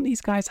don't know. Don't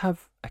these guys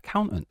have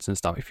accountants and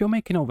stuff? If you're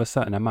making over a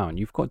certain amount,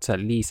 you've got to at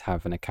least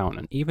have an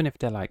accountant. Even if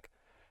they're like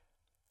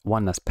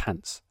one that's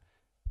pants.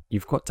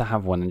 You've got to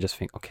have one and just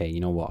think, okay, you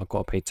know what? I've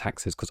got to pay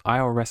taxes, because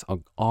IRS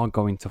are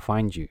going to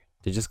find you.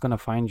 They're just going to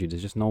find you.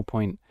 There's just no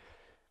point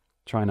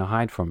trying to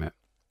hide from it.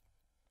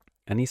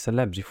 And these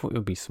celebs, you thought it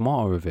would be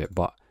smarter with it.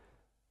 But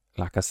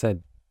like I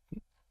said,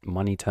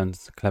 money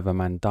turns clever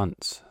man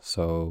dunce.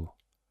 So,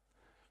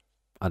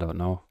 I don't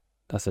know.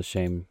 That's a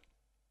shame.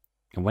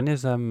 And when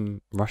is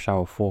Rush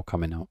Hour 4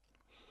 coming out?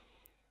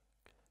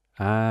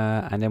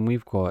 And then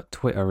we've got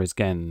Twitter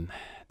again.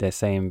 They're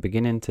saying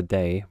beginning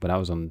today, but that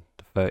was on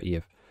the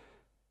 30th.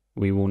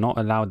 We will not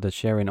allow the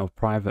sharing of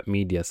private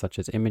media such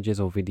as images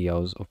or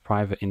videos of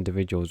private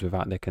individuals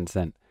without their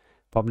consent.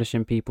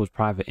 Publishing people's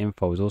private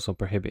info is also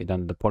prohibited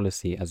under the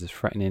policy as is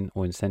threatening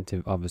or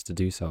incentive others to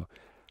do so.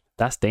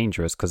 That's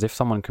dangerous, because if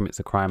someone commits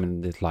a crime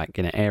and is like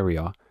in an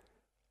area,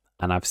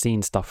 and I've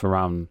seen stuff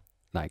around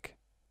like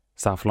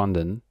South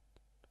London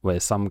where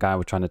some guy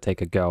was trying to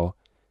take a girl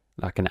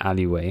like in an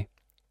alleyway,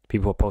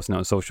 people were posting it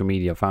on social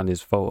media, found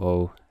his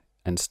photo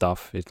and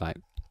stuff. It's like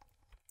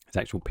his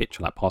actual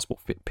picture, like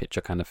passport fit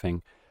picture kind of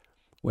thing,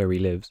 where he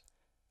lives.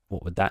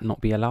 What, would that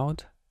not be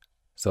allowed?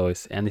 So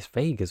it's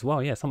vague as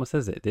well. Yeah, someone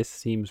says it. This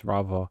seems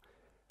rather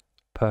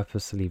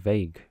purposely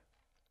vague.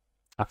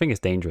 I think it's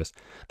dangerous.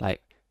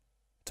 Like,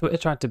 Twitter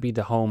tried to be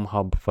the home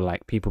hub for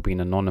like people being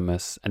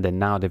anonymous, and then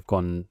now they've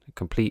gone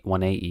complete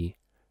 180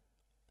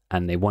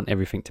 and they want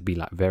everything to be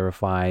like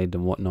verified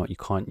and whatnot. You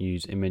can't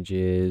use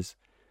images.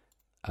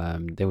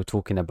 They were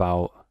talking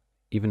about,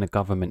 even the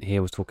government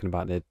here was talking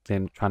about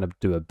them trying to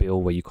do a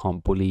bill where you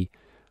can't bully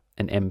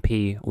an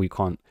MP, or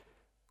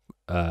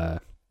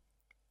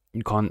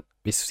you can't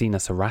be seen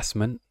as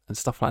harassment and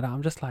stuff like that.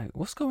 I'm just like,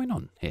 what's going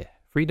on here?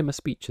 Freedom of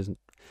speech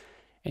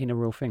ain't a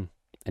real thing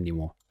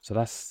anymore. So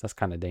that's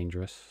kind of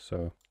dangerous.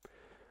 So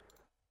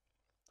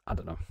I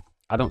don't know.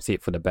 I don't see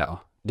it for the better.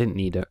 Didn't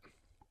need it.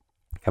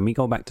 Can we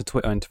go back to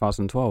Twitter in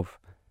 2012?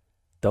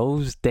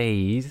 Those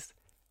days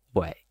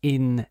were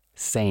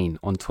insane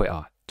on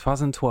Twitter.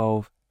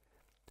 2012,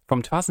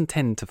 from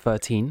 2010 to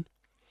 13,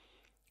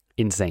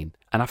 insane.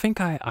 And I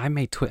think I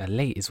made Twitter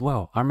late as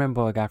well. I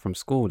remember a guy from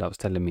school that was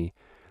telling me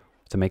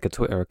to make a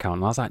Twitter account,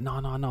 and I was like, no,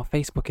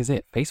 Facebook is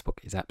it. Facebook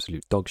is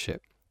absolute dog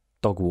shit,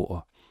 dog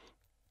water,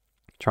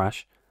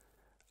 trash.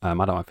 I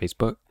don't have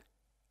Facebook.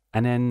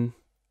 And then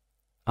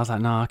I was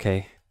like, no,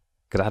 okay,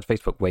 because I had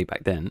Facebook way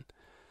back then.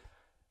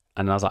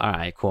 And I was like, all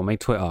right, cool, I made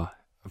Twitter.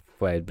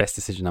 Best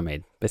decision I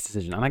made. Best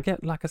decision. And I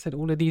get, like I said,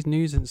 all of these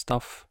news and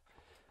stuff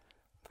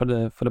for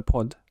the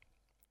pod,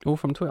 all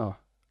from Twitter.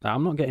 Like,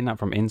 I'm not getting that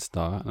from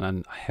Insta,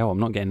 and hell, I'm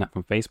not getting that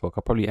from Facebook.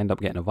 I'll probably end up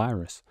getting a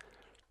virus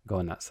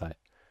going that site.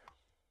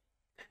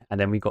 And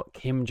then we got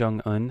Kim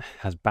Jong-un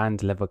has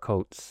banned leather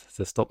coats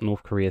to stop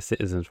North Korea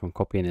citizens from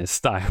copying his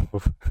style.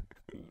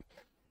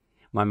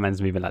 My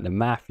man's moving like the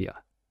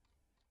mafia.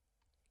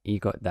 He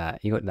got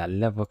that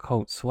leather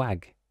coat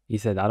swag. He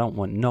said, I don't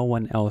want no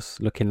one else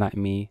looking like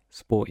me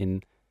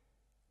sporting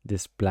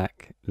this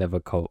black leather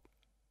coat.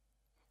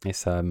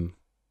 It's I'm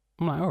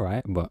like, all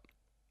right, but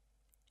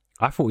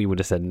I thought he would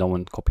have said no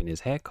one copying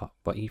his haircut,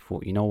 but he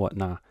thought, you know what,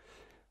 nah,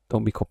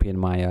 don't be copying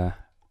my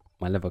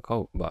my leather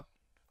coat. But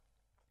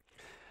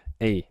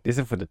hey, this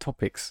is for the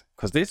topics,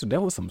 because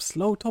there was some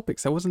slow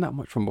topics. There wasn't that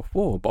much from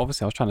before, but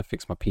obviously I was trying to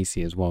fix my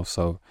PC as well,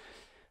 so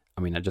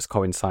I mean, I just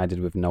coincided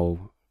with not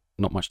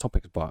much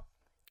topics. But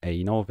hey,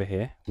 you know, over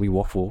here we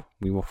waffle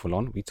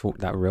on, we talk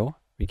that real,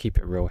 we keep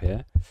it real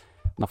here,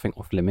 nothing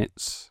off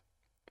limits.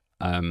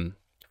 40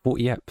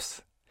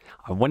 eps.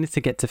 I wanted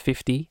to get to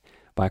 50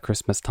 by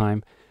Christmas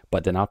time,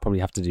 but then I'll probably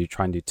have to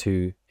try and do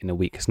 2 in a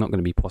week. It's not going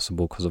to be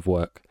possible because of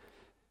work.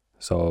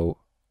 So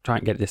try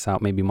and get this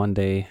out maybe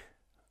Monday,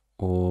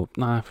 or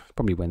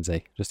probably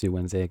Wednesday. Just do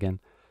Wednesday again.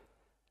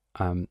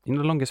 The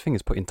longest thing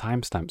is putting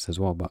timestamps as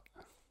well, but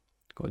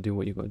got to do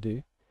what you got to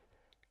do.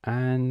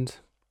 And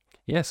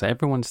yeah, so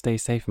everyone stay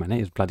safe, man.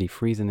 It is bloody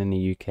freezing in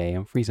the UK.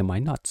 I'm freezing my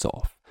nuts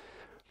off.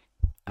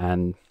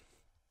 And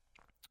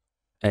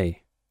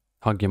hey,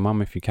 hug your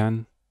mum if you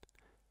can.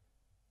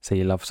 Say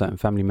you love certain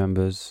family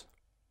members.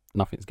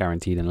 Nothing's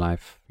guaranteed in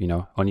life, you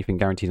know. Only thing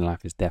guaranteed in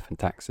life is death and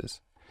taxes.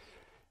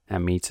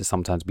 And me to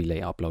sometimes be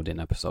late uploading an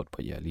episode,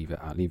 but yeah, leave it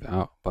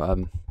out. But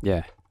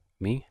yeah,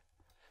 me,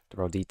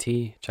 Darrell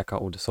DT. Check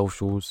out all the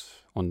socials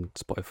on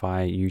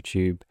Spotify,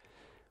 YouTube,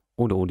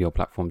 all the audio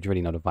platforms. You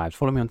already know the vibes.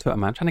 Follow me on Twitter,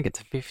 man. I'm trying to get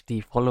to 50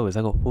 followers.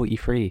 I got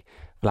 43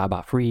 for like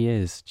about 3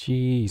 years.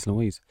 Jeez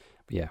Louise.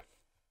 But yeah,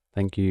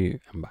 thank you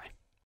and bye.